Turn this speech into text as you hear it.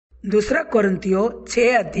दूसरा कोरिन्थियों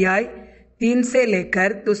 6 अध्याय 3 से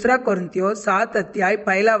लेकर दूसरा कोरिन्थियों 7 अध्याय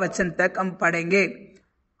 1 वचन तक हम पढ़ेंगे।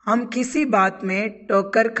 हम किसी बात में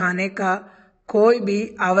ठोकर खाने का कोई भी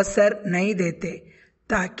अवसर नहीं देते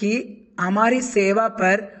ताकि हमारी सेवा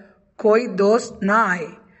पर कोई दोष न आए,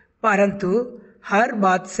 परंतु हर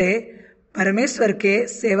बात से परमेश्वर के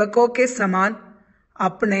सेवकों के समान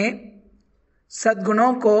अपने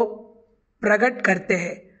सद्गुणों को प्रकट करते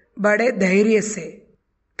हैं। बड़े धैर्य से,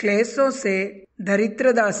 क्लेशों से,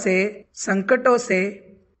 दरिद्रता से, संकटों से,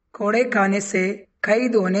 कोड़े खाने से,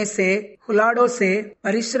 कैद होने से, हुलाड़ों से,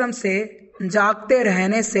 परिश्रम से, जागते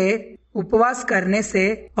रहने से, उपवास करने से,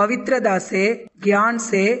 पवित्रता से, ज्ञान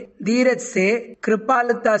से, धीरज से,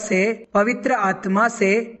 कृपालुता से, पवित्र आत्मा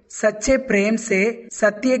से, सच्चे प्रेम से,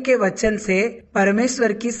 सत्य के वचन से,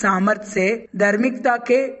 परमेश्वर की सामर्थ से, धार्मिकता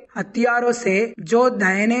के हथियारों से जो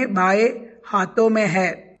दाहिने बाएं हाथों में है,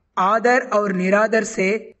 आदर और निरादर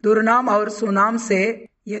से, दुर्नाम और सुनाम से,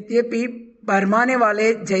 यद्यपि भरमाने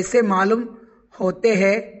वाले जैसे मालूम होते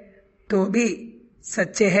हैं तो भी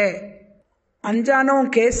सच्चे है, अनजानों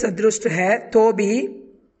के सदृश है तो भी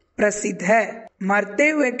प्रसिद्ध है, मरते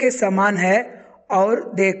हुए के समान है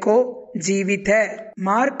और देखो जीवित है,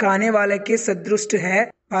 मार खाने वाले के सदृश है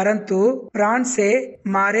परंतु प्राण से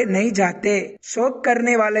मारे नहीं जाते, शोक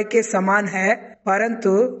करने वाले के समान है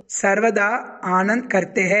परंतु सर्वदा आनंद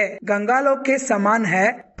करते हैं, कंगालों के समान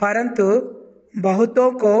है परंतु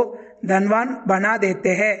बहुतों को धनवान बना देते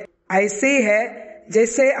हैं। ऐसे ही है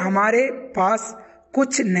जैसे हमारे पास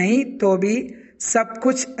कुछ नहीं तो भी सब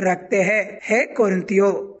कुछ रखते हैं। हे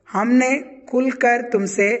कोरिन्थियों, हमने खुलकर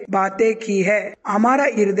तुमसे बातें की है, हमारा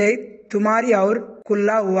हृदय तुम्हारी ओर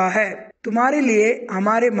खुला हुआ है, तुम्हारे लिए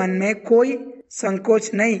हमारे मन में कोई संकोच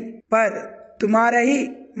नहीं, पर तुम्हारे ही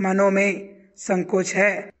मनों में संकोच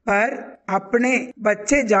है। पर अपने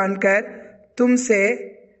बच्चे जानकर तुमसे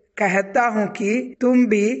कहता हूँ कि तुम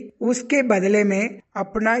भी उसके बदले में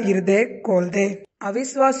अपना हृदय खोल दे।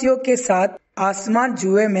 अविश्वासियों के साथ आसमान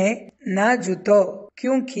जुए में न जुतो,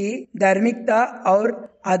 क्योंकि धार्मिकता और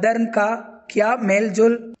अधर्म का क्या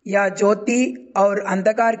मेलजोल, या ज्योति और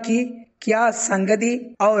अंधकार की क्या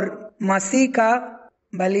संगति, और मसीह का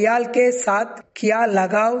बलियाल के साथ क्या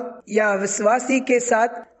लगाव, या विश्वासी के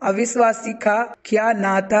साथ अविश्वासी का क्या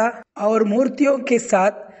नाता, और मूर्तियों के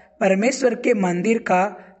साथ परमेश्वर के मंदिर का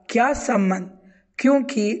क्या संबंध,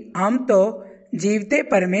 क्योंकि हम तो जीवते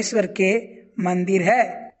परमेश्वर के मंदिर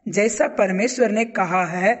है। जैसा परमेश्वर ने कहा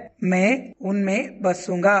है, मैं उनमें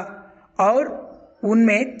बसूंगा और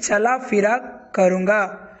उनमें चला फिरा करूंगा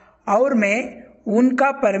और मैं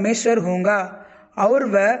उनका परमेश्वर होऊंगा और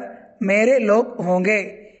वह मेरे लोग होंगे।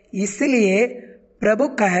 इसलिए प्रभु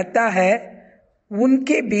कहता है,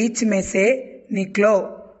 उनके बीच में से निकलो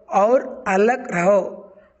और अलग रहो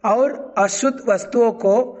और अशुद्ध वस्तुओं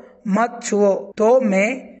को मत छुओ, तो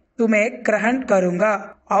मैं तुम्हें ग्रहण करूंगा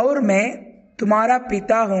और मैं तुम्हारा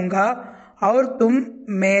पिता होऊंगा और तुम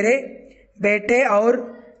मेरे बेटे और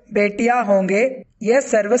बेटियां होंगे। यह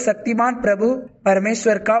सर्वशक्तिमान प्रभु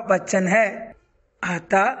परमेश्वर का वचन है।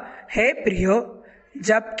 अतः हे प्रियो,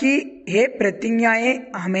 जबकि ये प्रतिज्ञाएं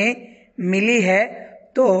हमें मिली है,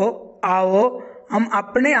 तो आओ हम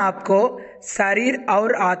अपने आप को शरीर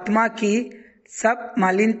और आत्मा की सब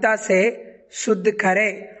मलिनता से शुद्ध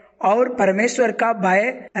करें और परमेश्वर का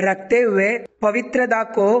भय रखते हुए पवित्रता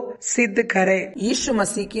को सिद्ध करें। यीशु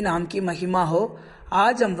मसीह की नाम की महिमा हो।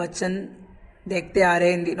 आज हम वचन देखते आ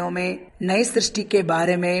रहे इन दिनों में नई सृष्टि के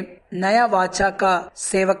बारे में, नया वाचा का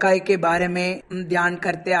सेवकाई के बारे में ध्यान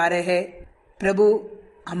करते आ रहे हैं। प्रभु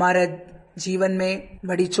हमारे जीवन में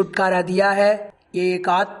बड़ी छुटकारा दिया है। ये एक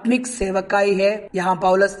आत्मिक सेवकाई है। यहाँ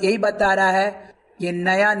पौलुस यही बता रहा है, ये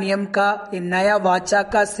नया नियम का, ये नया वाचा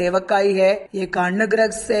का सेवकाई है। ये अनुग्रह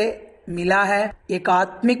से मिला है, एक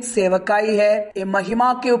आत्मिक सेवकाई है। ये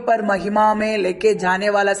महिमा के ऊपर महिमा में लेके जाने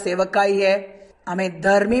वाला सेवकाई है। हमें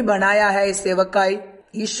धर्मी बनाया है। ये सेवकाई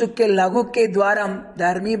यीशु के लहू के द्वारा हम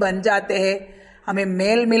धर्मी बन जाते हैं। हमें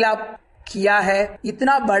मेल मिलाप किया है।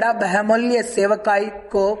 इतना बड़ा बहुमूल्य सेवकाई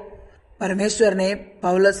को परमेश्वर ने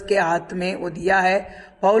पौलुस के हाथ में वो दिया है।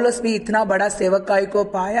 पौलुस भी इतना बड़ा सेवकाई को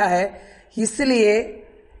पाया है, इसलिए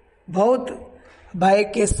बहुत भय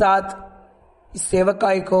के साथ इस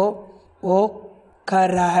सेवकाई को वो कर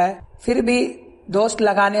रहा है। फिर भी दोष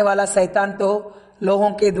लगाने वाला शैतान तो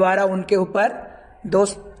लोगों के द्वारा उनके ऊपर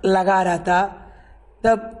दोष लगा रहा था।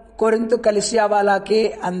 तब कोरिन्थ कलीसिया वाला के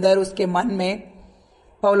अंदर, उसके मन में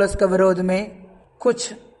पौलुस के विरोध में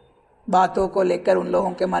कुछ बातों को लेकर उन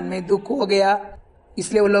लोगों के मन में दुख हो गया।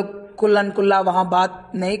 इसलिए वो लोग कुल्लन कुल्ला वहाँ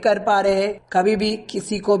बात नहीं कर पा रहे हैं। कभी भी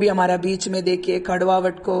किसी को भी हमारा बीच में देखिए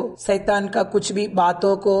कड़वाहट को, शैतान का कुछ भी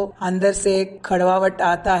बातों को अंदर से कड़वाहट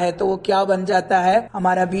आता है तो वो क्या बन जाता है,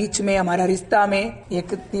 हमारा बीच में, हमारा रिश्ता में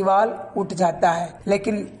एक दीवार उठ जाता है।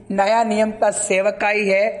 लेकिन नया नियम का सेवकाई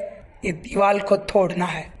है ये दीवार को तोड़ना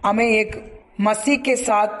है। हमें एक मसीह के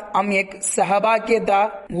साथ हम एक सहभागिता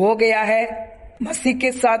हो गया है, मसीह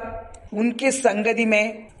के साथ उनके संगति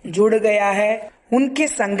में जुड़ गया है। उनके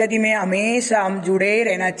संगति में हमेशा हम जुड़े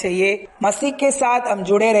रहना चाहिए। मसीह के साथ हम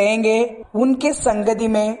जुड़े रहेंगे, उनके संगति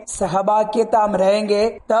में सहभागिता हम रहेंगे,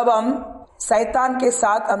 तब हम शैतान के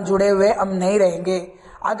साथ हम जुड़े हुए हम नहीं रहेंगे।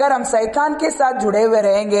 अगर हम शैतान के साथ जुड़े हुए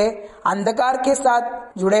रहेंगे, अंधकार के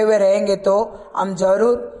साथ जुड़े हुए रहेंगे तो हम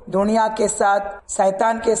जरूर दुनिया के साथ,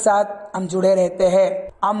 शैतान के साथ हम जुड़े रहते हैं।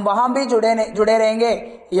 हम वहां भी जुड़े रहेंगे,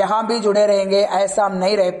 यहाँ भी जुड़े रहेंगे, ऐसा हम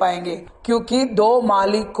नहीं रह पाएंगे, क्योंकि दो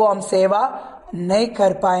मालिक को हम सेवा नहीं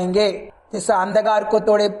कर पाएंगे। जैसा अंधकार को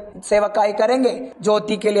थोड़े सेवकाई करेंगे,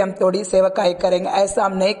 ज्योति के लिए हम थोड़ी सेवकाई करेंगे, ऐसा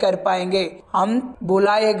हम नहीं कर पाएंगे। हम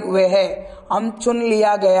बुलाए हुए हैं, हम चुन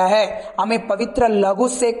लिया गया है, हमें पवित्र लहू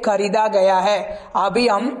से खरीदा गया है। अभी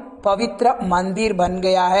हम पवित्र मंदिर बन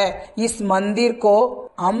गया है। इस मंदिर को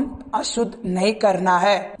हम अशुद्ध नहीं करना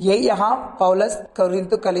है। ये यहाँ पौलुस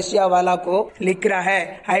कोरिन्थ कलीसिया वाला को लिख रहा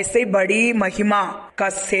है। ऐसे बड़ी महिमा का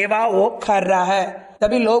सेवा वो कर रहा है,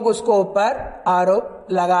 तभी लोग उसको ऊपर आरोप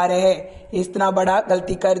लगा रहे हैं, इतना बड़ा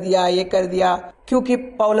गलती कर दिया, ये कर दिया, क्योंकि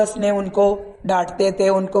पौलुस ने उनको डांटते थे,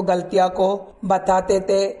 उनको गलतियां को बताते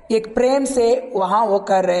थे। एक प्रेम से वहाँ वो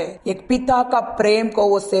कर रहे, एक पिता का प्रेम को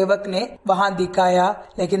वो सेवक ने वहाँ दिखाया।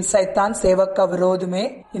 लेकिन शैतान सेवक का विरोध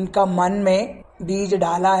में इनका मन में बीज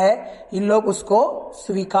डाला है। इन लोग उसको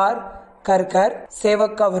स्वीकार कर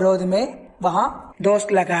सेवक का विरोध में वहाँ दोष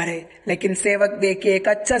लगा रहे। लेकिन सेवक देखिए, एक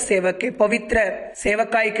अच्छा सेवक है, पवित्र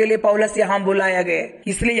सेवकाई के लिए पौलुस यहाँ बुलाया गया,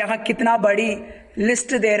 इसलिए यहाँ कितना बड़ी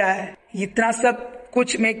लिस्ट दे रहा है। इतना सब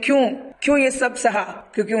कुछ में क्यों ये सब सहा,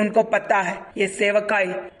 क्योंकि उनको पता है ये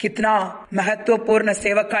सेवकाई कितना महत्वपूर्ण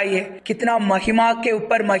सेवकाई है, कितना महिमा के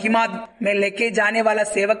ऊपर महिमा में लेके जाने वाला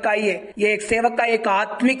सेवकाई है। ये एक सेवकाई, एक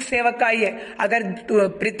आत्मिक सेवकाई है। अगर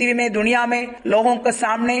पृथ्वी में, दुनिया में लोगों के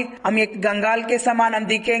सामने हम एक कंगाल के समान हम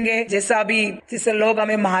दिखेंगे, जैसे लोग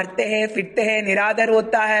हमें मारते हैं, फिरते हैं, निरादर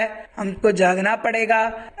होता है, हमको जागना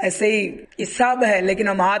पड़ेगा, ऐसे ही सब है। लेकिन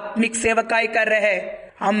हम आत्मिक सेवकाई कर रहे हैं,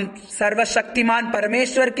 हम सर्वशक्तिमान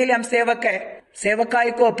परमेश्वर के लिए हम सेवक है।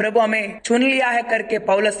 सेवकाई को प्रभु हमें चुन लिया है करके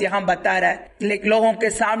पौलुस यहाँ बता रहा है। लेकिन लोगों के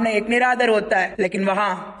सामने एक निरादर होता है, लेकिन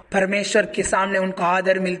वहाँ परमेश्वर के सामने उनको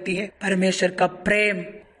आदर मिलती है। परमेश्वर का प्रेम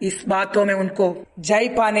इस बातों में उनको जय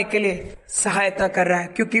पाने के लिए सहायता कर रहा है,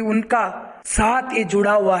 क्योंकि उनका साथ ये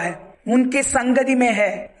जुड़ा हुआ है, उनके संगति में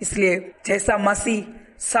है। इसलिए जैसा मसीह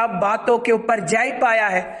सब बातों के ऊपर जय पाया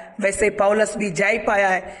है, वैसे पौलुस भी जय पाया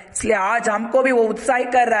है। इसलिए आज हमको भी वो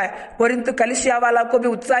उत्साहित कर रहा है, कोरिन्थ कलीसिया वाला को भी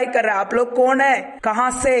उत्साहित कर रहा है। आप लोग कौन है, कहाँ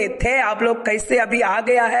से थे आप लोग, कैसे अभी आ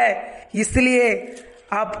गया है, इसलिए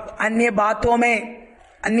आप अन्य बातों में,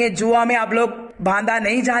 अन्य जुआ में आप लोग बांधा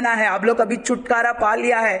नहीं जाना है। आप लोग अभी छुटकारा पा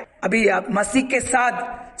लिया है, अभी आप मसीह के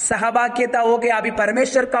साथ सहभागिता हो गया, अभी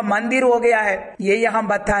परमेश्वर का मंदिर हो गया है। ये यहाँ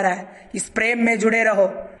बता रहा है, इस प्रेम में जुड़े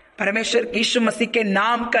रहो। परमेश्वर यीशु मसीह के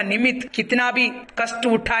नाम का निमित्त कितना भी कष्ट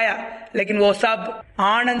उठाया, लेकिन वो सब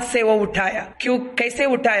आनंद से वो उठाया। क्यों, कैसे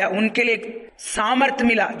उठाया, उनके लिए सामर्थ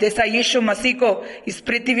मिला। जैसा यीशु मसीह को इस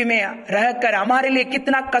पृथ्वी में रहकर हमारे लिए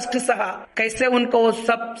कितना कष्ट सहा, कैसे उनको वो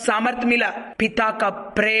सब सामर्थ मिला, पिता का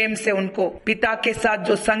प्रेम से। उनको पिता के साथ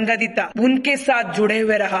जो संगति था, उनके साथ जुड़े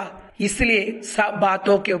हुए रहा, इसलिए सब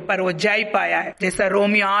बातों के ऊपर वो जय पाया है। जैसा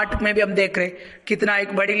रोमियो 8 में भी हम देख रहे, कितना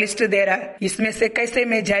एक बड़ी लिस्ट दे रहा है, इसमें से कैसे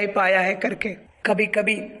मैं जय पाया है करके। कभी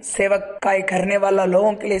कभी सेवक का करने वाला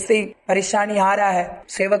लोगों के लिए ऐसे ही परेशानी आ रहा है।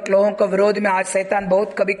 सेवक लोगों के विरोध में आज शैतान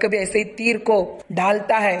बहुत कभी कभी ऐसे ही तीर को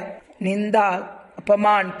डालता है, निंदा,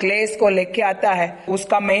 अपमान, क्लेश को लेके आता है।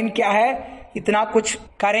 उसका मेन क्या है, इतना कुछ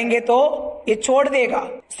करेंगे तो ये छोड़ देगा,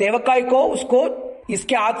 सेवकाई को उसको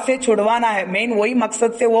इसके हाथ से छुड़वाना है। मेन वही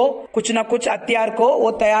मकसद से वो कुछ न कुछ हथियार को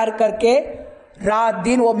वो तैयार करके रात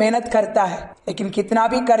दिन वो मेहनत करता है। लेकिन कितना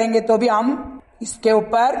भी करेंगे तो भी हम इसके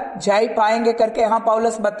ऊपर जय पाएंगे करके यहाँ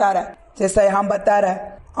पौलुस बता रहा है। जैसा यहाँ बता रहा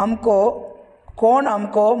है,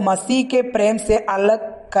 हमको मसीह के प्रेम से अलग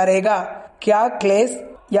करेगा, क्या क्लेश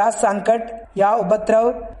या संकट या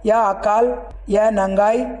उपद्रव या अकाल या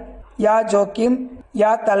नंगाई या जोखिम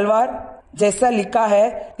या तलवार, जैसा लिखा है,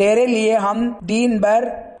 तेरे लिए हम दिन भर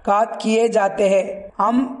घात किए जाते हैं,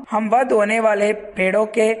 हम वध होने वाले पेड़ों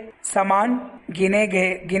के समान गिने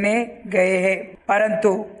गए हैं।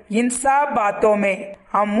 परंतु इन सब बातों में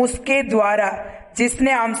हम उसके द्वारा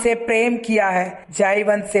जिसने हमसे प्रेम किया है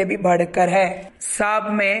जयवंत से भी बढ़कर है। सब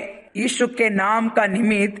में यीशु के नाम का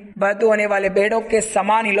निमित्त बद होने वाले भेड़ों के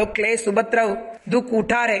समान ये लोग क्लेश उपद्रव दुख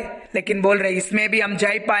उठा रहे, लेकिन बोल रहे इसमें भी हम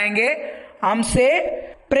जय पाएंगे। हमसे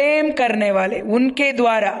प्रेम करने वाले उनके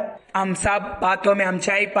द्वारा हम सब बातों में हम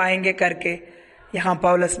जय पाएंगे करके यहाँ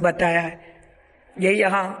पौलुस बताया है। ये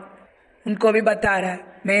यहाँ उनको भी बता रहा है,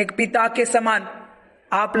 मैं एक पिता के समान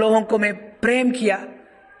आप लोगों को मैं प्रेम किया,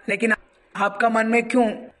 लेकिन आपका मन में क्यों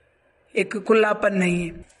एक खुलापन नहीं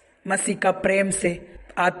है। मसीह का प्रेम से,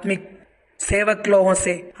 आत्मिक सेवक लोगों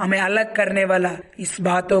से हमें अलग करने वाला इस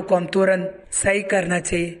बातों को हम तुरंत सही करना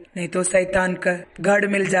चाहिए, नहीं तो शैतान का गढ़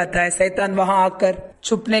मिल जाता है। शैतान वहां आकर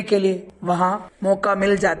छुपने के लिए वहां मौका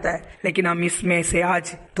मिल जाता है, लेकिन हम इसमें से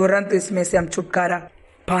आज तुरंत इसमें से हम छुटकारा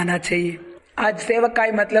पाना चाहिए। आज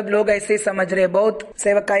सेवकाई मतलब लोग ऐसे समझ रहे, बहुत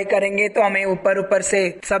सेवकाई करेंगे तो हमें ऊपर ऊपर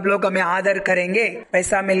से सब लोग हमें आदर करेंगे,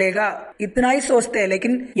 पैसा मिलेगा, इतना ही सोचते हैं।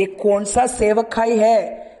 लेकिन ये कौन सा सेवकाई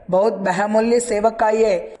है? बहुत बहुमूल्य सेवकाई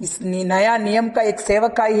है। इस नया नियम का एक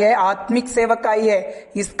सेवकाई है, आत्मिक सेवकाई है।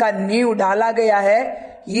 इसका नींव डाला गया है,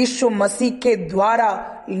 यीशु मसीह के द्वारा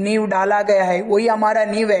नींव डाला गया है, वही हमारा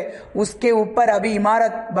नींव है। उसके ऊपर अभी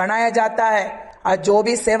इमारत बनाया जाता है। और जो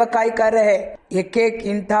भी सेवकाई कर रहे हैं, एक एक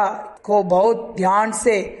ईंटा को बहुत ध्यान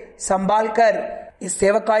से संभाल कर इस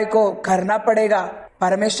सेवकाई को करना पड़ेगा।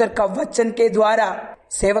 परमेश्वर का वचन के द्वारा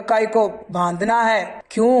सेवकाई को बांधना है।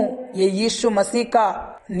 क्यों? ये यीशु मसीह का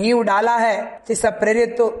नींव डाला है, जैसा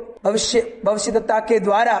प्रेरित तो भविष्यता के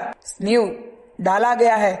द्वारा नींव डाला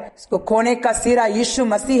गया है। इसको खोने का सिरा यीशु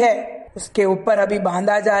मसीह है, उसके ऊपर अभी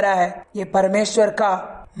बांधा जा रहा है। ये परमेश्वर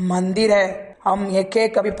का मंदिर है। हम एक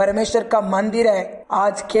एक अभी परमेश्वर का मंदिर है।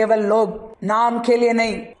 आज केवल लोग नाम के लिए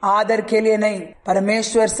नहीं, आदर के लिए नहीं,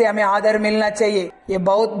 परमेश्वर से हमें आदर मिलना चाहिए। ये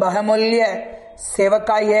बहुत बहुमूल्य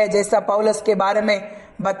सेवकाई है, जैसा पौलुस के बारे में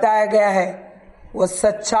बताया गया है। वो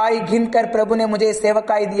सच्चाई घिनकर प्रभु ने मुझे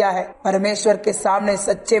सेवकाई दिया है। परमेश्वर के सामने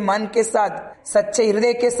सच्चे मन के साथ, सच्चे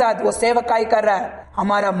हृदय के साथ वो सेवकाई कर रहा है।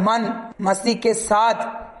 हमारा मन मसीह के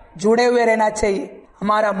साथ जुड़े हुए रहना चाहिए।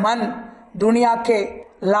 हमारा मन दुनिया के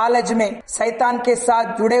लालच में शैतान के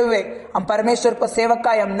साथ जुड़े हुए हम परमेश्वर को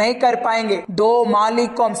सेवकाई हम नहीं कर पाएंगे। दो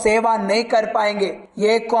मालिक को हम सेवा नहीं कर पाएंगे।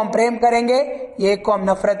 एक को हम प्रेम करेंगे, एक को हम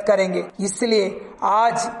नफरत करेंगे। इसलिए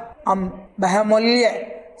आज हम बहुमूल्य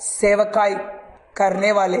सेवकाई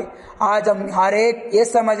करने वाले, आज हम हर एक ये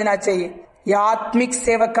समझना चाहिए, यह आत्मिक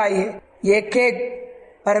सेवकाई है। एक एक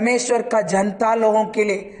परमेश्वर का जनता लोगों के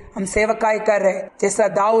लिए हम सेवकाई कर रहे हैं। जैसा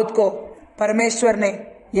दाऊद को परमेश्वर ने,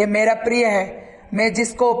 ये मेरा प्रिय है, मैं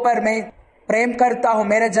जिसको ऊपर मैं प्रेम करता हूँ,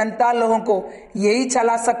 मेरे जनता लोगों को यही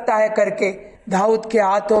चला सकता है करके दाऊद के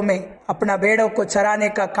हाथों में अपना भेड़ों को चराने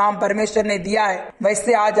का काम परमेश्वर ने दिया है।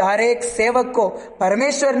 वैसे आज हर एक सेवक को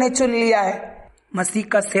परमेश्वर ने चुन लिया है। मसीह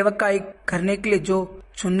का सेवकाई करने के लिए जो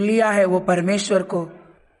चुन लिया है वो परमेश्वर को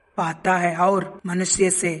पाता है और मनुष्य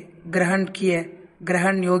से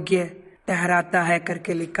ग्रहण योग्य ठहराता है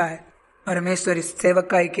करके लिखा है। परमेश्वर इस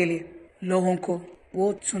सेवकाई के लिए लोगों को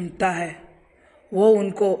वो चुनता है, वो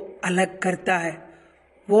उनको अलग करता है,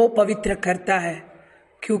 वो पवित्र करता है,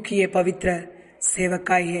 क्योंकि ये पवित्र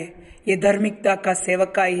सेवकाई है, ये धार्मिकता का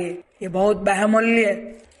सेवकाई है, ये बहुत बहुमूल्य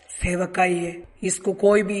सेवकाई है। इसको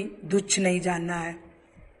कोई भी तुच्छ नहीं जानना है।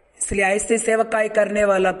 इसलिए ऐसे सेवकाई करने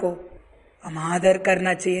वाला को हम आदर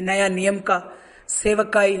करना चाहिए। नया नियम का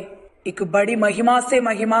सेवकाई एक बड़ी महिमा से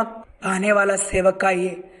महिमा पाने वाला सेवकाई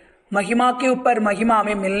है। महिमा के ऊपर महिमा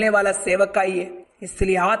हमें मिलने वाला सेवकाई है।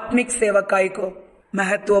 इसलिए आत्मिक सेवकाई को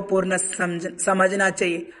महत्वपूर्ण समझना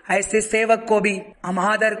चाहिए। ऐसे सेवक को भी हम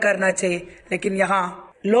आदर करना चाहिए। लेकिन यहाँ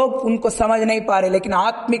लोग उनको समझ नहीं पा रहे, लेकिन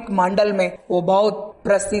आत्मिक मंडल में वो बहुत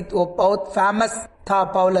प्रसिद्ध, वो बहुत फेमस था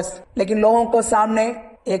पौलुस। लेकिन लोगों को सामने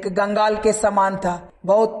एक कंगाल के समान था।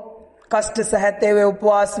 बहुत कष्ट सहते हुए,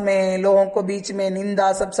 उपवास में, लोगों को बीच में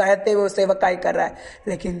निंदा सब सहते हुए सेवकाई कर रहा है,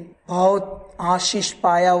 लेकिन बहुत आशीष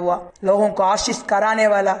पाया हुआ, लोगों को आशीष कराने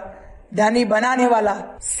वाला, धनी बनाने वाला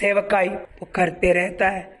सेवकाई वो करते रहता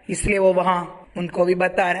है। इसलिए वो वहां उनको भी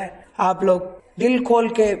बता रहा है, आप लोग दिल खोल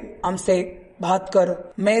के हमसे बात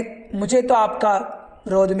करो। मुझे तो आपका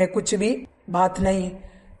विरोध में कुछ भी बात नहीं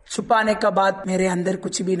है, छुपाने का बात मेरे अंदर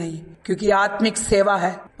कुछ भी नहीं है, क्योंकि आत्मिक सेवा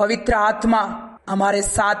है। पवित्र आत्मा हमारे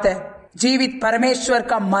साथ है, जीवित परमेश्वर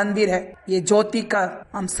का मंदिर है। ये ज्योति का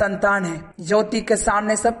हम संतान है। ज्योति के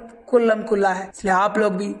सामने सब खुल्लम खुल्ला है। इसलिए आप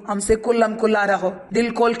लोग भी हमसे खुल्लम खुल्ला रहो,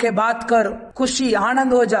 दिल खोल के बात करो, खुशी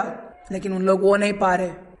आनंद हो जा। लेकिन उन लोग वो नहीं पा रहे।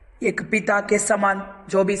 एक पिता के समान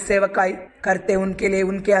जो भी सेवकाई करते उनके लिए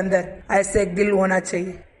उनके अंदर ऐसे एक दिल होना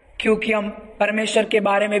चाहिए। क्योंकि हम परमेश्वर के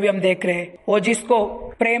बारे में भी हम देख रहे हैं, वो जिसको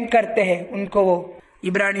प्रेम करते हैं उनको वो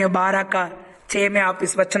इब्रानियों 12:6 में आप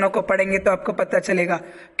इस वचनों को पढ़ेंगे तो आपको पता चलेगा।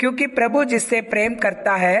 क्योंकि प्रभु जिससे प्रेम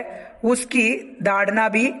करता है उसकी दाढ़ना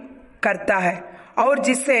भी करता है, और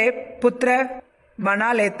जिसे पुत्र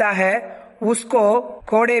बना लेता है उसको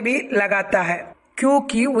कोड़े भी लगाता है,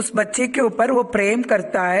 क्योंकि उस बच्चे के ऊपर वो प्रेम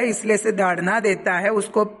करता है, इसलिए से दाढ़ना देता है,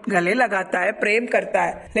 उसको गले लगाता है, प्रेम करता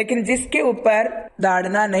है। लेकिन जिसके ऊपर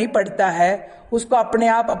दाढ़ना नहीं पड़ता है, उसको अपने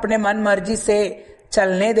आप अपने मन मर्जी से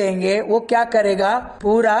चलने देंगे, वो क्या करेगा,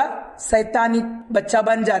 पूरा शैतानी बच्चा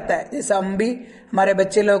बन जाता है। जैसे हम भी हमारे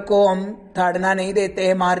बच्चे लोग को हम ताड़ना नहीं देते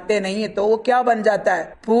हैं, मारते नहीं है, तो वो क्या बन जाता है,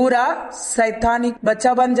 पूरा शैतानी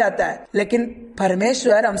बच्चा बन जाता है। लेकिन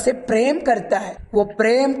परमेश्वर हमसे प्रेम करता है, वो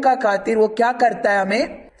प्रेम का खातिर वो क्या करता है,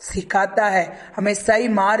 हमें सिखाता है, हमें सही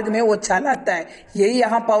मार्ग में वो चलाता है। यही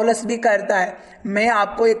यहाँ पौलुस भी करता है, मैं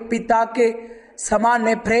आपको एक पिता के समान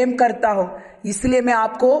में प्रेम करता हूँ, इसलिए मैं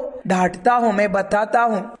आपको डांटता हूँ, मैं बताता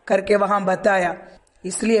हूँ करके वहां बताया।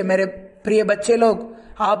 इसलिए मेरे प्रिय बच्चे लोग,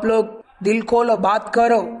 आप लोग दिल खोलो, बात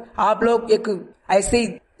करो। आप लोग एक ऐसे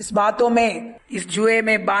इस बातों में, इस जुए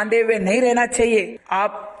में बांधे हुए नहीं रहना चाहिए।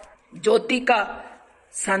 आप ज्योति का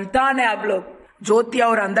संतान है, आप लोग ज्योति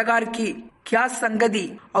और अंधकार की क्या संगति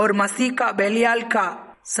और मसीह का बेलियाल का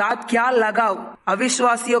साथ क्या लगाव,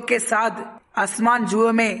 अविश्वासियों के साथ आसमान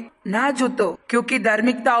जुए में ना जुतो, क्योंकि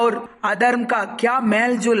धार्मिकता और अधर्म का क्या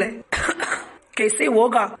मेल जुल है। कैसे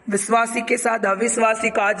होगा विश्वासी के साथ अविश्वासी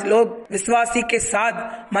का। आज लोग विश्वासी के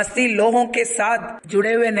साथ मसीह लोगों के साथ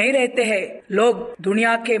जुड़े हुए नहीं रहते हैं। लोग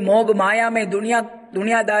दुनिया के मोह माया में,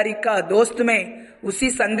 दुनियादारी का दोस्त में, उसी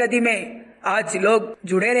संगति में आज लोग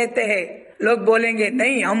जुड़े रहते हैं। लोग बोलेंगे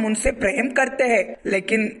नहीं हम उनसे प्रेम करते हैं,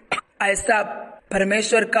 लेकिन ऐसा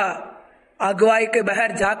परमेश्वर का अगुवाई के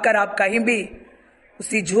बाहर जाकर आप कहीं भी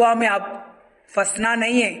उसी जुआ में आप फंसना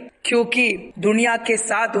नहीं है, क्योंकि दुनिया के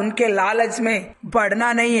साथ उनके लालच में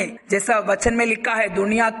बढ़ना नहीं है। जैसा वचन में लिखा है,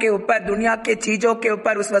 दुनिया के ऊपर, दुनिया के चीजों के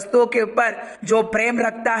ऊपर, उस वस्तुओं के ऊपर जो प्रेम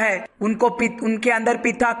रखता है उनके अंदर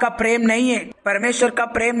पिता का प्रेम नहीं है, परमेश्वर का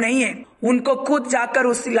प्रेम नहीं है। उनको खुद जाकर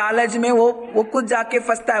उस लालच में वो खुद जाके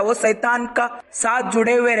फंसता है। वो शैतान का साथ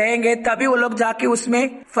जुड़े हुए रहेंगे तभी वो लोग जाके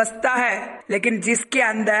उसमें फंसता है। लेकिन जिसके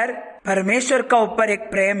अंदर परमेश्वर का ऊपर एक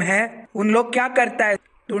प्रेम है, उन लोग क्या करता है,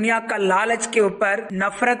 दुनिया का लालच के ऊपर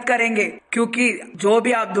नफरत करेंगे, क्योंकि जो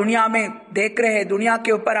भी आप दुनिया में देख रहे हैं, दुनिया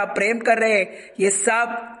के ऊपर आप प्रेम कर रहे हैं, ये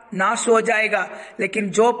सब नाश हो जाएगा। लेकिन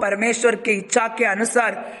जो परमेश्वर की इच्छा के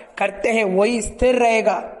अनुसार करते हैं वही स्थिर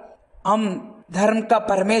रहेगा। हम धर्म का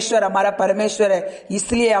परमेश्वर, हमारा परमेश्वर है,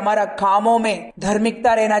 इसलिए हमारा कामों में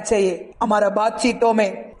धार्मिकता रहना चाहिए, हमारा बातचीतों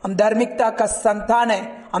में हम धार्मिकता का संतान है,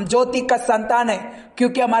 हम ज्योति का संतान है,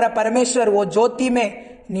 क्योंकि हमारा परमेश्वर वो ज्योति में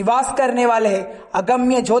निवास करने वाले हैं,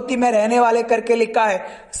 अगम्य ज्योति में रहने वाले करके लिखा है।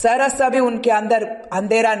 सरस भी उनके अंदर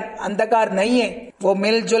अंधेरा अंधकार नहीं है, वो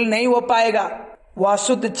मिलजुल नहीं हो पाएगा, वो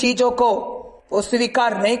अशुद्ध चीजों को वो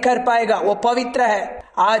स्वीकार नहीं कर पाएगा, वो पवित्र है।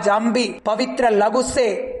 आज हम भी पवित्र लघु से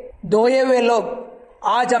धोए हुए लोग,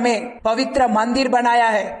 आज हमें पवित्र मंदिर बनाया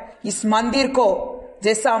है। इस मंदिर को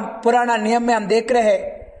जैसा पुराना नियम में हम देख रहे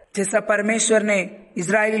हैं, जैसा परमेश्वर ने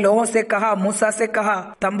इजरायली लोगों से कहा, मूसा से कहा,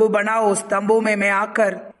 तंबू बनाओ, उस तंबू में मैं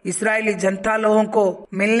आकर इजरायली जनता लोगों को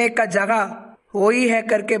मिलने का जगह वही है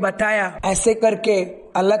करके बताया। ऐसे करके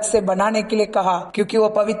अलग से बनाने के लिए कहा, क्योंकि वो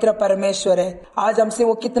पवित्र परमेश्वर है। आज हमसे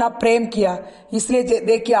वो कितना प्रेम किया, इसलिए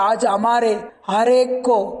देखिए आज हमारे हर एक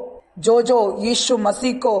को जो यीशु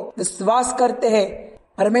मसीह को विश्वास करते हैं,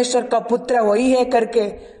 परमेश्वर का पुत्र वही है करके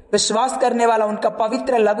विश्वास करने वाला, उनका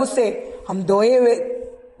पवित्र लघु से हम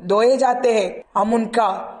धोए जाते हैं, हम उनका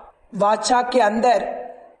वाचा के अंदर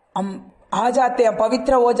हम आ जाते हैं,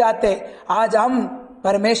 पवित्र हो जाते हैं। आज हम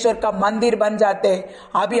परमेश्वर का मंदिर बन जाते हैं।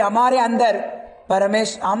 अभी हमारे अंदर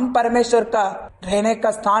हम परमेश्वर का रहने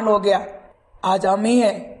का स्थान हो गया। आज हम ही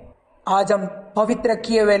है, आज हम पवित्र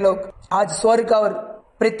किए हुए लोग। आज स्वर्ग और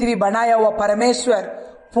पृथ्वी बनाया हुआ परमेश्वर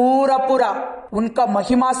पूरा उनका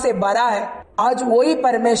महिमा से भरा है। आज वही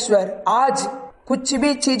परमेश्वर, आज कुछ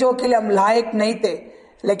भी चीजों के लिए हम लायक नहीं थे,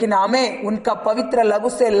 लेकिन हमें उनका पवित्र लघु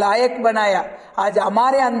से लायक बनाया। आज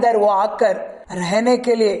हमारे अंदर वो आकर रहने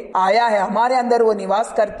के लिए आया है, हमारे अंदर वो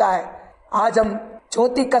निवास करता है। आज हम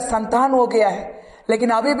ज्योति का संतान हो गया है, लेकिन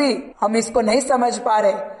अभी भी हम इसको नहीं समझ पा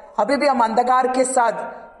रहे। अभी भी हम अंधकार के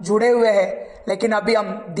साथ जुड़े हुए हैं, लेकिन अभी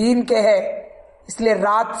हम दीन के हैं। इसलिए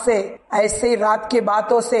रात से, ऐसे ही रात की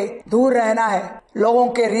बातों से दूर रहना है। लोगों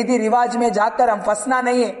के रीति रिवाज में जाकर हम फंसना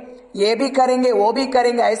नहीं है, ये भी करेंगे वो भी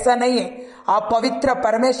करेंगे, ऐसा नहीं है। आप पवित्र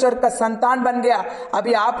परमेश्वर का संतान बन गया,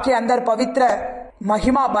 अभी आपके अंदर पवित्र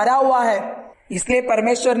महिमा भरा हुआ है। इसलिए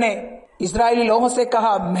परमेश्वर ने इस्राएली लोगों से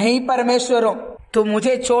कहा, मैं ही परमेश्वर हूँ, तो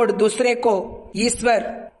मुझे छोड़ दूसरे को ईश्वर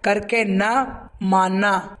करके न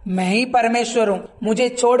मानना। मैं ही परमेश्वर हूँ, मुझे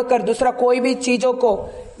छोड़कर दूसरा कोई भी चीजों को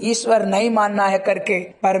ईश्वर नहीं मानना है करके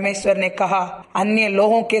परमेश्वर ने कहा। अन्य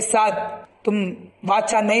लोगों के साथ तुम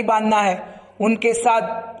वाचा नहीं बांधना है, उनके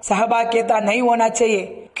साथ सहभागिता नहीं होना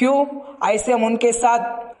चाहिए। क्यों? ऐसे हम उनके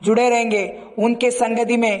साथ जुड़े रहेंगे, उनके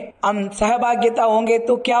संगति में हम सहभागिता होंगे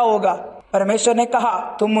तो क्या होगा? परमेश्वर ने कहा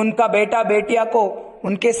तुम उनका बेटा बेटिया को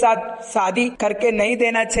उनके साथ शादी करके नहीं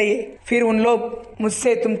देना चाहिए, फिर उन लोग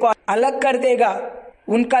मुझसे तुमको अलग कर देगा,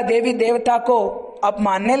 उनका देवी देवता को अब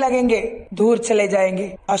मानने लगेंगे, दूर चले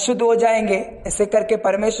जाएंगे, अशुद्ध हो जाएंगे। ऐसे करके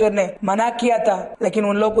परमेश्वर ने मना किया था, लेकिन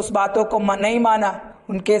उन लोग उस बातों को नहीं माना,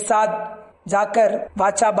 उनके साथ जाकर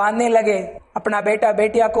वाचा बांधने लगे। अपना बेटा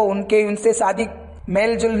बेटिया को उनसे शादी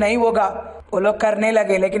मेल जुल नहीं होगा वो लोग करने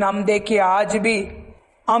लगे। लेकिन हम देखिए आज भी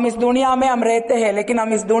हम इस दुनिया में हम रहते हैं, लेकिन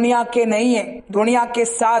हम इस दुनिया के नहीं है, दुनिया के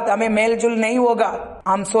साथ हमें मेल जुल नहीं होगा।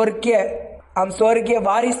 हम स्वर्गीय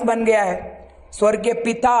वारिस बन गया है। स्वर्गीय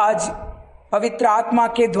पिता आज पवित्र आत्मा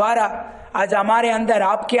के द्वारा आज हमारे अंदर,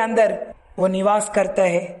 आपके अंदर वो निवास करता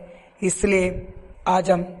है। इसलिए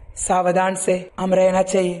आज हम सावधान से हम रहना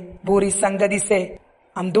चाहिए, बुरी संगति से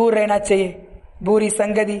हम दूर रहना चाहिए। बुरी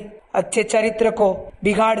संगति अच्छे चरित्र को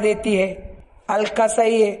बिगाड़ देती है। हल्का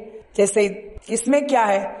सही है, जैसे इसमें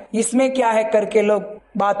क्या है करके लोग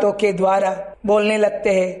बातों के द्वारा बोलने लगते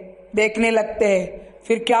हैं, देखने लगते हैं,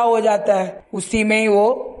 फिर क्या हो जाता है, उसी में ही वो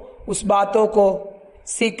उस बातों को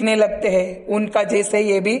सीखने लगते हैं, उनका जैसे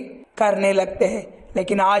ये भी करने लगते हैं।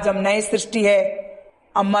 लेकिन आज हम नई सृष्टि है,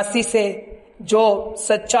 हम मसीह से जो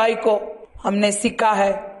सच्चाई को हमने सीखा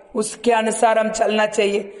है उसके अनुसार हम चलना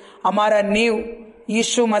चाहिए। हमारा नींव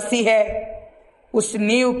यीशु मसीह है, उस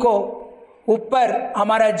नींव को ऊपर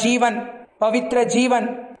हमारा जीवन, पवित्र जीवन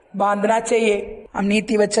बांधना चाहिए। हम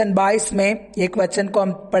नीति वचन 22 में एक वचन को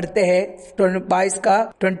हम पढ़ते हैं, 22 का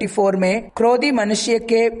 24 में, क्रोधी मनुष्य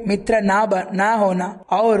के मित्र ना होना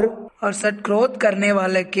और सट क्रोध करने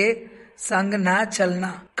वाले के संग ना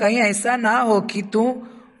चलना, कहीं ऐसा ना हो कि तू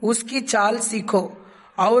उसकी चाल सीखो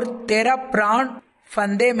और तेरा प्राण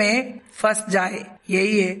फंदे में फंस जाए।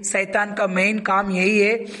 यही है शैतान का मेन काम, यही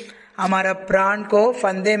है हमारा प्राण को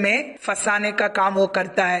फंदे में फंसाने का काम वो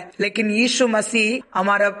करता है। लेकिन यीशु मसीह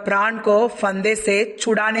हमारा प्राण को फंदे से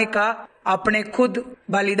छुड़ाने का अपने खुद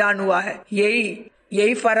बलिदान हुआ है।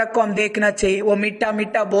 यही फर्क को हम देखना चाहिए। वो मीठा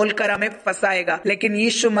मीठा बोलकर हमें फंसाएगा, लेकिन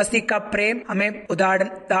यीशु मसीह का प्रेम हमें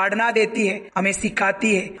उदाहरणा देती है, हमें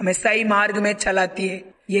सिखाती है, हमें सही मार्ग में चलाती है।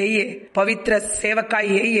 यही है पवित्र सेवकाई,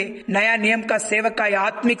 यही है नया नियम का सेवकाई,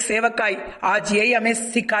 आत्मिक सेवकाई। आज यही हमें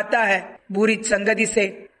सिखाता है। बुरी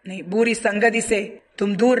संगति से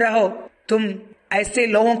तुम दूर रहो। तुम ऐसे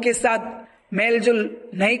लोगों के साथ मेलजुल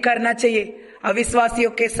नहीं करना चाहिए।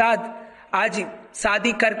 अविश्वासियों के साथ आज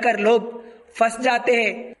शादी कर लोग फंस जाते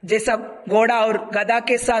हैं। जैसा घोड़ा और गधा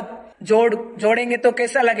के साथ जोड़ेंगे तो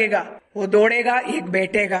कैसा लगेगा, वो दौड़ेगा एक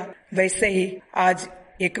बैठेगा, वैसे ही आज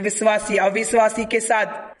एक विश्वासी अविश्वासी के साथ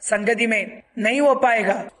संगति में नहीं हो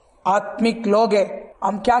पाएगा। आत्मिक लोग है,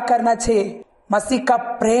 हम क्या करना चाहिए? मसीह का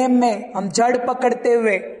प्रेम में हम जड़ पकड़ते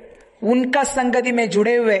हुए उनका संगति में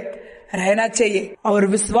जुड़े हुए रहना चाहिए। और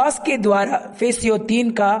विश्वास के द्वारा इफिसियों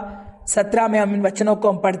 3:17 में हम इन वचनों को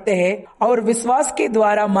हम पढ़ते हैं, और विश्वास के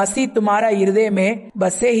द्वारा मसीह तुम्हारा हृदय में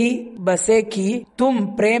बसे कि तुम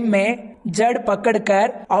प्रेम में जड़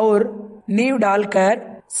पकड़कर और नींव डालकर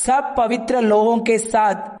सब पवित्र लोगों के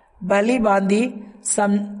साथ भली बांधी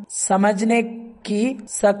समझने की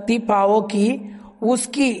शक्ति पाओ कि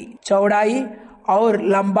उसकी चौड़ाई और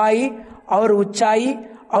लंबाई और ऊंचाई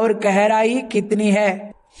और गहराई कितनी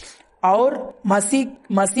है, और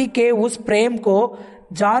मसीह के उस प्रेम को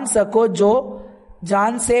जान सको जो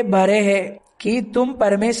जान से भरे है, कि तुम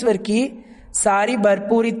परमेश्वर की सारी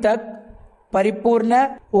भरपूरी तक परिपूर्ण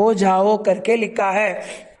हो जाओ करके लिखा है।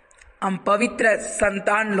 हम पवित्र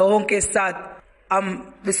संतान लोगों के साथ,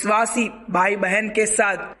 हम विश्वासी भाई बहन के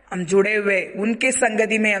साथ हम जुड़े हुए, उनके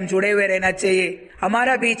संगति में हम जुड़े हुए रहना चाहिए।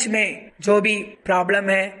 हमारा बीच में जो भी प्रॉब्लम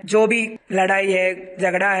है, जो भी लड़ाई है,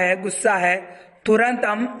 झगड़ा है, गुस्सा है, तुरंत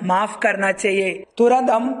हम माफ करना चाहिए। तुरंत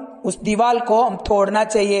हम उस दीवार को हम तोड़ना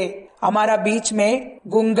चाहिए। हमारा बीच में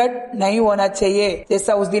घूंघट नहीं होना चाहिए।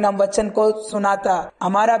 जैसा उस दिन हम वचन को सुना था,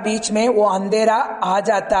 हमारा बीच में वो अंधेरा आ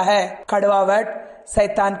जाता है। कड़वाहट,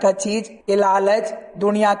 शैतान का चीज, ये लालच,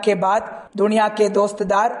 दुनिया के बात, दुनिया के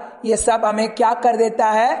दोस्तदार, ये सब हमें क्या कर देता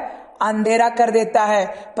है? अंधेरा कर देता है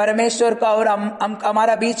परमेश्वर का, और हम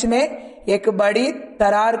हमारा बीच में एक बड़ी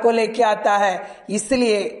दरार को लेके आता है।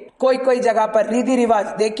 इसलिए कोई जगह पर रीति रिवाज,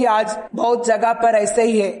 देखिए आज बहुत जगह पर ऐसे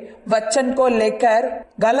ही है, वचन को लेकर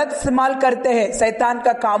गलत इस्तेमाल करते हैं, शैतान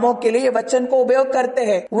का कामों के लिए वचन को उपयोग करते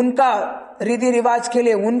हैं, उनका रीति रिवाज के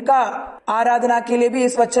लिए, उनका आराधना के लिए भी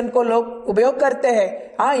इस वचन को लोग उपयोग करते हैं।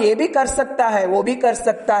 हाँ, ये भी कर सकता है, वो भी कर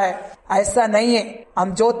सकता है, ऐसा नहीं है।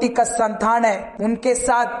 हम ज्योति का संतान है, उनके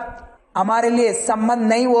साथ हमारे लिए संबंध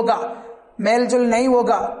नहीं होगा। मेलजुल नहीं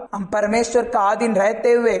होगा। हम परमेश्वर का अधीन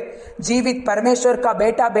रहते हुए जीवित परमेश्वर का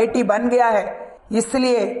बेटा बेटी बन गया है,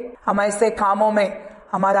 इसलिए हम ऐसे कामों में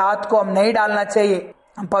हमारा हाथ को हम नहीं डालना चाहिए।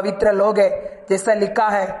 हम पवित्र लोग हैं, जैसा लिखा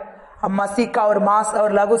है, हम मसीह का और मांस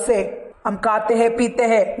और लहू से हम खाते हैं पीते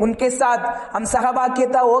हैं, उनके साथ हम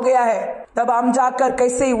सहभागिता हो गया है। तब हम जाकर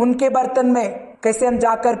कैसे ही उनके बर्तन में कैसे हम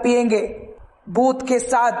जाकर पिएंगे? भूत के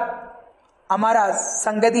साथ हमारा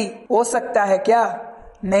संगति हो सकता है क्या?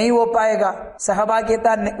 नहीं हो पाएगा।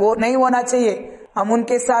 सहभागिता वो नहीं होना चाहिए। हम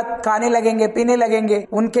उनके साथ खाने लगेंगे, पीने लगेंगे,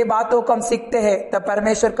 उनके बातों को हम सीखते हैं, तब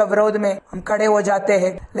परमेश्वर का विरोध में हम खड़े हो जाते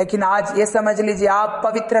हैं। लेकिन आज ये समझ लीजिए, आप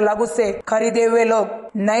पवित्र लहू से खरीदे हुए लोग,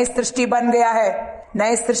 नई सृष्टि बन गया है।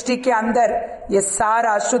 नई सृष्टि के अंदर ये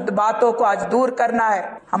सारा शुद्ध बातों को आज दूर करना है।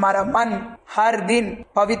 हमारा मन हर दिन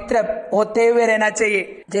पवित्र होते हुए रहना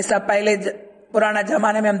चाहिए। जैसा पहले पुराना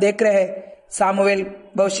जमाने में हम देख रहे हैं, सामुएल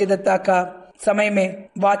भविष्यद्वक्ता का समय में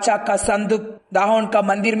वाचा का संदूक दाहोन का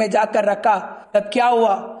मंदिर में जाकर रखा, तब क्या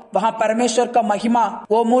हुआ? वहां परमेश्वर का महिमा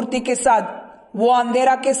वो मूर्ति के साथ, वो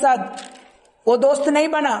अंधेरा के साथ वो दोस्त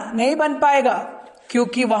नहीं बन पाएगा,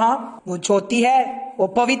 क्योंकि वहां वो ज्योति है, वो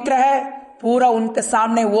पवित्र है। पूरा उनके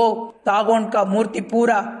सामने वो दागोन का मूर्ति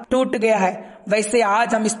पूरा टूट गया है। वैसे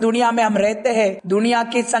आज हम इस दुनिया में हम रहते हैं, दुनिया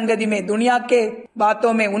की संगति में, दुनिया के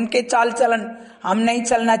बातों में, उनके चाल चलन हम नहीं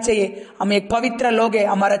चलना चाहिए। हम एक पवित्र लोग हैं।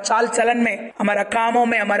 हमारा चाल चलन में, हमारा कामों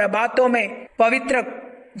में, हमारा बातों में पवित्र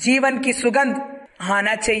जीवन की सुगंध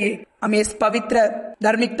आना चाहिए। हम इस पवित्र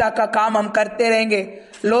धार्मिकता का काम हम करते रहेंगे,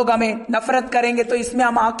 लोग हमें नफरत करेंगे तो इसमें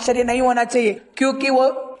हम आश्चर्य नहीं होना चाहिए, क्योंकि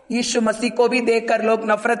वो यीशु मसीह को भी देखकर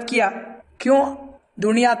लोग नफरत किया। क्यों?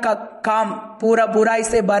 दुनिया का काम पूरा बुराई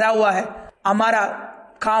से भरा हुआ है, हमारा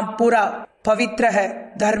काम पूरा पवित्र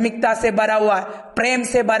है, धार्मिकता से भरा हुआ है, प्रेम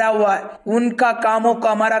से भरा हुआ है। उनका कामों को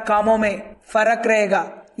हमारा कामों में फर्क रहेगा,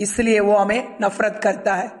 इसलिए वो हमें नफरत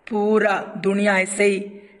करता है। पूरा दुनिया ऐसे ही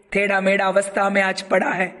टेढ़ा मेढ़ा अवस्था में आज पड़ा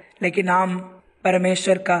है, लेकिन हम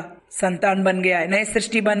परमेश्वर का संतान बन गया है, नई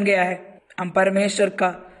सृष्टि बन गया है। हम परमेश्वर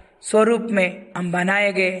का स्वरूप में हम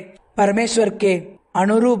बनाए गए, परमेश्वर के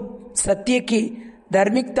अनुरूप सत्य की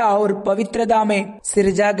धार्मिकता और पवित्रता में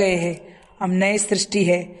सिरजा गए हैं। हम नई सृष्टि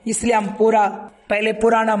है, इसलिए हम पहले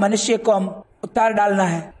पुराना मनुष्य को हम उतार डालना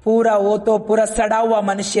है। पूरा वो तो पूरा सड़ा हुआ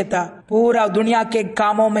मनुष्य था, पूरा दुनिया के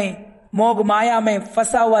कामों में, मोह माया में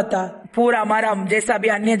फंसा हुआ था। पूरा हमारा जैसा भी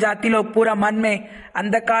अन्य जाति लोग पूरा मन में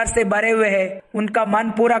अंधकार से भरे हुए हैं, उनका मन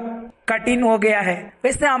पूरा कठिन हो गया है,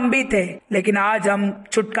 वैसे हम भी थे। लेकिन आज हम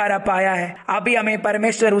छुटकारा पाया है। अभी हमें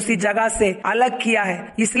परमेश्वर उसी जगह से अलग किया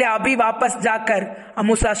है, इसलिए अभी वापस जाकर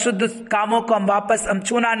हम उस अशुद्ध कामों को हम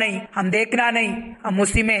छूना नहीं, हम देखना नहीं, हम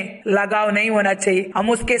उसी में लगाव नहीं होना चाहिए, हम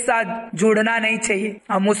उसके साथ जुड़ना नहीं चाहिए,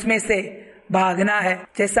 हम उसमें से भागना है।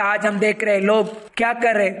 जैसा आज हम देख रहे लोग क्या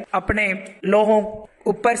कर रहे, अपने लोगों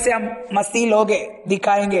ऊपर से हम मसीह लोग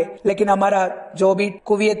दिखाएंगे, लेकिन हमारा जो भी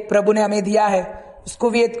कुवियत प्रभु ने हमें दिया है, उस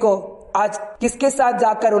कुवियत को आज किसके साथ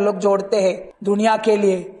जाकर वो लोग जोड़ते हैं? दुनिया के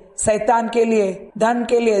लिए, शैतान के लिए, धन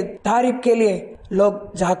के लिए, तारीफ के लिए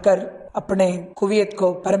लोग जाकर अपने कुवियत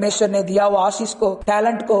को, परमेश्वर ने दिया हुआ आशीष को,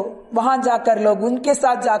 टैलेंट को वहां जाकर लोग उनके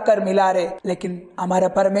साथ जाकर मिला रहे। लेकिन हमारा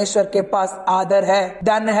परमेश्वर के पास आदर है,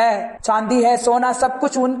 धन है, चांदी है, सोना, सब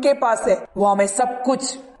कुछ उनके पास है। वो हमें सब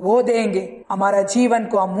कुछ वो देंगे। हमारा जीवन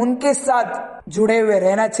को हम उनके साथ जुड़े हुए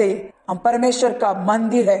रहना चाहिए। हम परमेश्वर का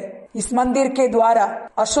मंदिर है, इस मंदिर के द्वारा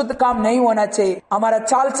अशुद्ध काम नहीं होना चाहिए। हमारा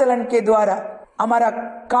चाल चलन के द्वारा, हमारा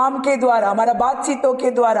काम के द्वारा, हमारा बातचीतों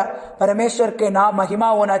के द्वारा परमेश्वर के नाम महिमा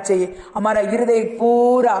होना चाहिए। हमारा हृदय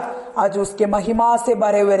पूरा आज उसके महिमा से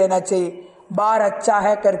भरे हुए रहना चाहिए। बाहर अच्छा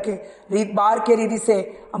है करके बाहर के रीति से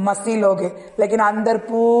हम मसीह लोग हैं, लेकिन अंदर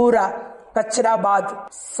पूरा कचरा बात,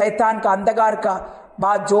 शैतान का, अंधकार का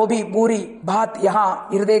बात, जो भी बुरी बात यहाँ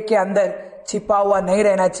हृदय के अंदर छिपा हुआ नहीं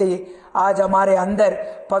रहना चाहिए। आज हमारे अंदर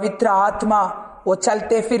पवित्र आत्मा वो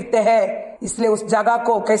चलते फिरते हैं, इसलिए उस जगह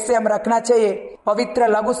को कैसे हम रखना चाहिए? पवित्र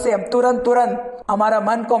लहू से हम तुरंत हमारा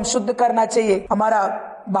मन को हम शुद्ध करना चाहिए। हमारा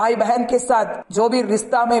भाई बहन के साथ जो भी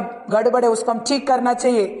रिश्ता में गड़बड़ है उसको हम ठीक करना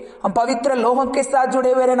चाहिए। हम पवित्र लोगों के साथ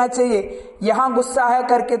जुड़े हुए रहना चाहिए। यहाँ गुस्सा है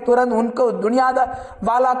करके तुरंत उनको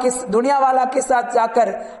दुनिया वाला के साथ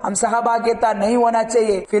जाकर हम सहभागिता नहीं होना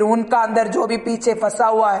चाहिए। फिर उनका अंदर जो भी पीछे फंसा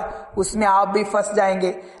हुआ है उसमें आप भी फंस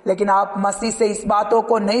जाएंगे। लेकिन आप मसीह से इस बातों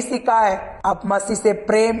को नहीं सीखा है, आप मसीह से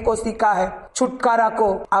प्रेम को सीखा है, छुटकारा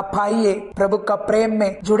को आप पाइए, प्रभु का प्रेम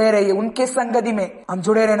में जुड़े रहिए, उनके संगति में हम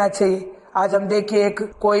जुड़े रहना चाहिए। आज हम देखिए एक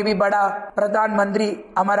कोई भी बड़ा प्रधानमंत्री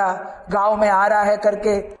हमारा गांव में आ रहा है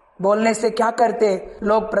करके बोलने से क्या करते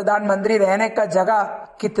लोग, प्रधानमंत्री रहने का जगह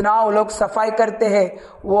कितना वो लोग सफाई करते हैं।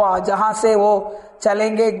 वो जहां से वो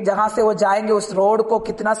चलेंगे, जहां से वो जाएंगे उस रोड को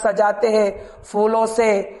कितना सजाते हैं, फूलों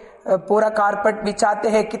से पूरा कारपेट बिछाते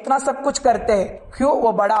हैं, कितना सब कुछ करते हैं। क्यों?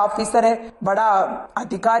 वो बड़ा ऑफिसर है, बड़ा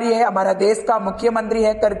अधिकारी है, हमारा देश का मुख्यमंत्री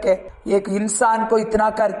है करके एक इंसान को इतना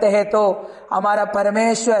करते हैं, तो हमारा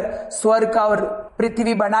परमेश्वर स्वर्ग और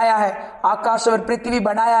पृथ्वी बनाया है, आकाश और पृथ्वी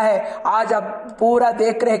बनाया है। आज अब पूरा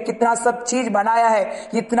देख रहे कितना सब चीज बनाया है,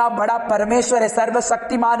 इतना बड़ा परमेश्वर है,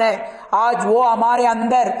 सर्वशक्तिमान है। आज वो हमारे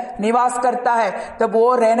अंदर निवास करता है, तब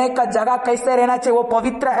वो रहने का जगह कैसे रहना चाहिए? वो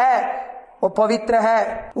पवित्र है, वो पवित्र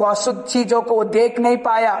है। वो अशुद्ध चीजों को वो देख नहीं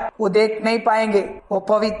पाया, वो देख नहीं पाएंगे, वो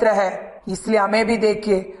पवित्र है। इसलिए हमें भी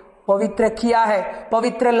देखिए पवित्र किया है,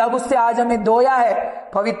 पवित्र लहू से आज हमें धोया है,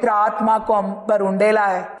 पवित्र आत्मा को हम पर उंडेला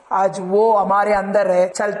है। आज वो हमारे अंदर है,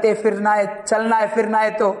 चलते फिरना है, चलना है फिरना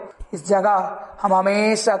है, तो इस जगह हम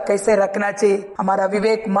हमेशा कैसे रखना चाहिए? हमारा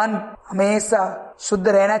विवेक मन हमेशा शुद्ध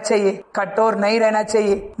रहना चाहिए, कठोर नहीं रहना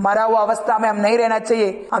चाहिए, मरा हुआ अवस्था में हम नहीं रहना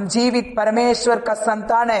चाहिए। हम जीवित परमेश्वर का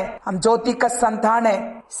संतान है, हम ज्योति का संतान है।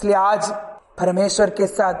 इसलिए आज परमेश्वर के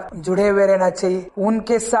साथ जुड़े हुए रहना चाहिए,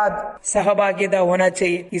 उनके साथ सहभागिता होना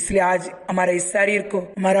चाहिए। इसलिए आज हमारे इस शरीर को,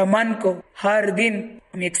 हमारा मन को हर दिन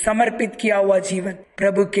हम एक समर्पित किया हुआ जीवन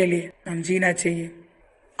प्रभु के लिए हम जीना चाहिए।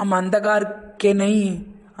 हम अंधकार के नहीं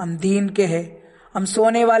हैं, हम दीन के हैं। हम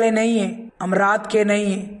सोने वाले नहीं हैं, हम रात के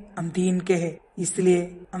नहीं हैं, हम दीन के हैं।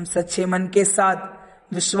 इसलिए हम सच्चे मन के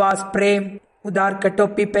साथ विश्वास, प्रेम, उदार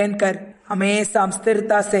कटोपी पहनकर हमेशा हम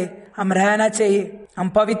स्थिरता से हम रहना चाहिए। हम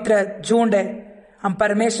पवित्र झुंड है, हम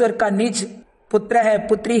परमेश्वर का निज पुत्र है,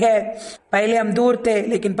 पुत्री है। पहले हम दूर थे,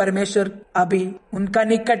 लेकिन परमेश्वर अभी उनका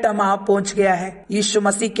निकट हम आप पहुंच गया है यीशु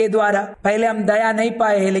मसीह के द्वारा। पहले हम दया नहीं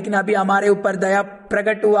पाए हैं, लेकिन अभी हमारे ऊपर दया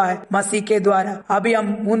प्रकट हुआ है मसीह के द्वारा। अभी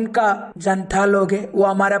हम उनका जनता लोग है, वो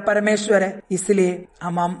हमारा परमेश्वर है। इसलिए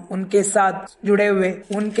हम उनके साथ जुड़े हुए,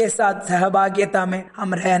 उनके साथ सहभागिता में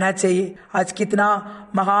हम रहना चाहिए। आज कितना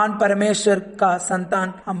महान परमेश्वर का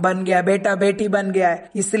संतान हम बन गया, बेटा बेटी बन गया है।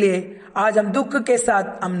 इसलिए आज हम दुख के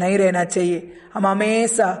साथ हम नहीं रहना चाहिए, हम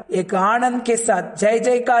हमेशा एक आनंद के साथ, जय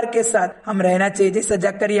जयकार के साथ हम रहना चाहिए। जैसे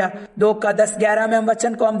जकरिया 2:10-11 में हम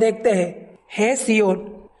वचन को हम देखते हैं, हे सियोन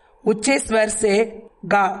ऊंचे स्वर से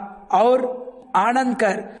गा और आनंद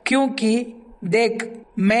कर, क्योंकि देख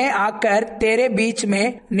मैं आकर तेरे बीच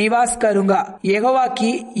में निवास करूंगा, यहोवा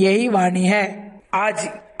की यही वाणी है। आज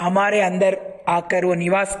हमारे अंदर आकर वो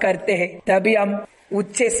निवास करते हैं, तभी हम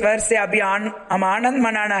उच्च स्वर से अभी हम आनंद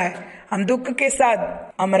मनाना है। हम दुख के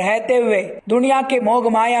साथ हम रहते हुए दुनिया के मोह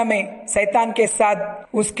माया में शैतान के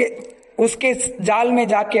साथ उसके जाल में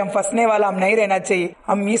जाके हम फंसने वाला हम नहीं रहना चाहिए।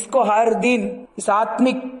 हम इसको हर दिन इस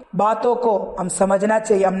आत्मिक बातों को हम समझना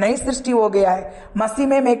चाहिए। हम नई सृष्टि हो गया है, मसीह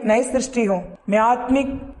में मैं एक नई सृष्टि हूँ, मैं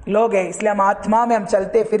आत्मिक लोग है। इसलिए हम आत्मा में हम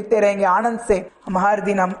चलते फिरते रहेंगे, आनंद से हम हर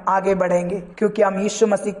दिन हम आगे बढ़ेंगे, क्योंकि हम यीशु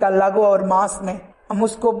मसीह का लहू और मांस में हम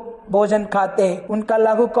उसको भोजन खाते हैं, उनका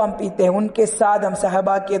लहू को हम पीते हैं, उनके साथ हम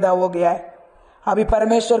सहभागिता हो गया है। अभी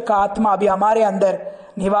परमेश्वर का आत्मा अभी हमारे अंदर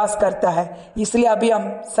निवास करता है। इसलिए अभी हम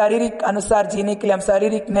शारीरिक अनुसार जीने के लिए हम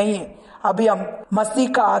शारीरिक नहीं है, अभी हम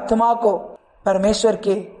मसीह का आत्मा को, परमेश्वर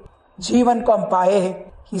के जीवन को हम पाए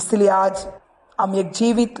हैं। इसलिए आज हम एक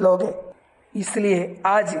जीवित लोग हैं। इसलिए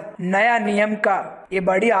आज नया नियम का ये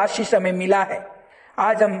बड़ी आशीष हमें मिला है।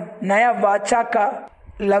 आज हम नया वाचा का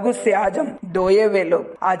लघु से आज हम दोए हुए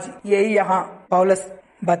लोग, आज यही यहाँ पौलुस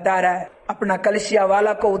बता रहा है, अपना कलिसिया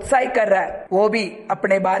वाला को उत्साहित कर रहा है। वो भी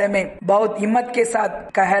अपने बारे में बहुत हिम्मत के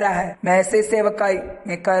साथ कह रहा है, मैं ऐसे सेवकाई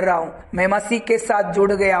में कर रहा हूँ, मैं मसीह के साथ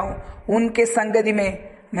जुड़ गया हूँ, उनके संगति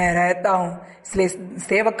में मैं रहता हूँ। इसलिए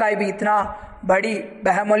सेवकाई भी इतना बड़ी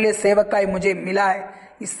बहुमूल्य सेवकाई मुझे मिला है।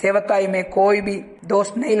 इस सेवकाई में कोई भी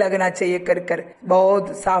दोष नहीं लगना चाहिए कर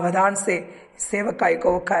बहुत सावधान से सेवकाई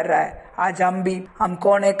को कर रहा है। आज हम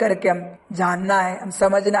कौन है करके हम जानना है, हम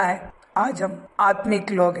समझना है। आज हम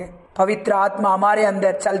आत्मिक लोग हैं, पवित्र आत्मा हमारे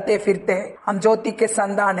अंदर चलते फिरते हैं, हम ज्योति के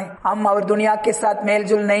संतान हैं। हम और दुनिया के साथ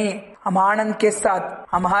मेलजुल नहीं है, हम आनंद के साथ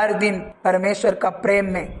हम हर दिन परमेश्वर का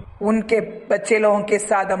प्रेम में, उनके बच्चे लोगों के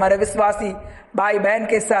साथ, हमारे विश्वासी भाई बहन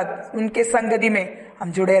के साथ, उनके संगति में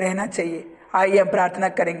हम जुड़े रहना चाहिए। आइए हम प्रार्थना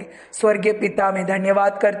करेंगे। स्वर्गीय पिता, मैं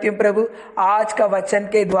धन्यवाद करती हूँ प्रभु, आज का वचन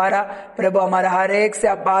के द्वारा प्रभु हमारा हर एक से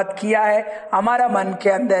आप बात किया है। हमारा मन के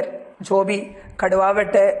अंदर जो भी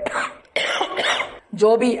कड़वाहट है,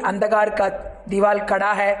 जो भी अंधकार का दीवार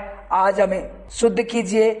खड़ा है, आज हमें शुद्ध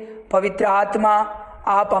कीजिए। पवित्र आत्मा,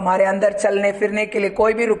 आप हमारे अंदर चलने फिरने के लिए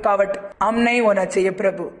कोई भी रुकावट हम नहीं होना चाहिए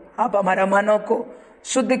प्रभु। आप हमारा मनों को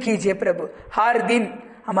शुद्ध कीजिए प्रभु। हर दिन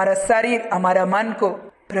हमारा शरीर, हमारा मन को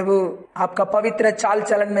प्रभु आपका पवित्र चाल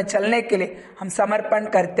चलन में चलने के लिए हम समर्पण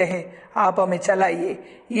करते हैं। आप हमें चलाइए।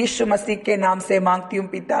 यीशु मसीह के नाम से मांगती हूँ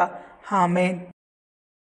पिता, आमीन।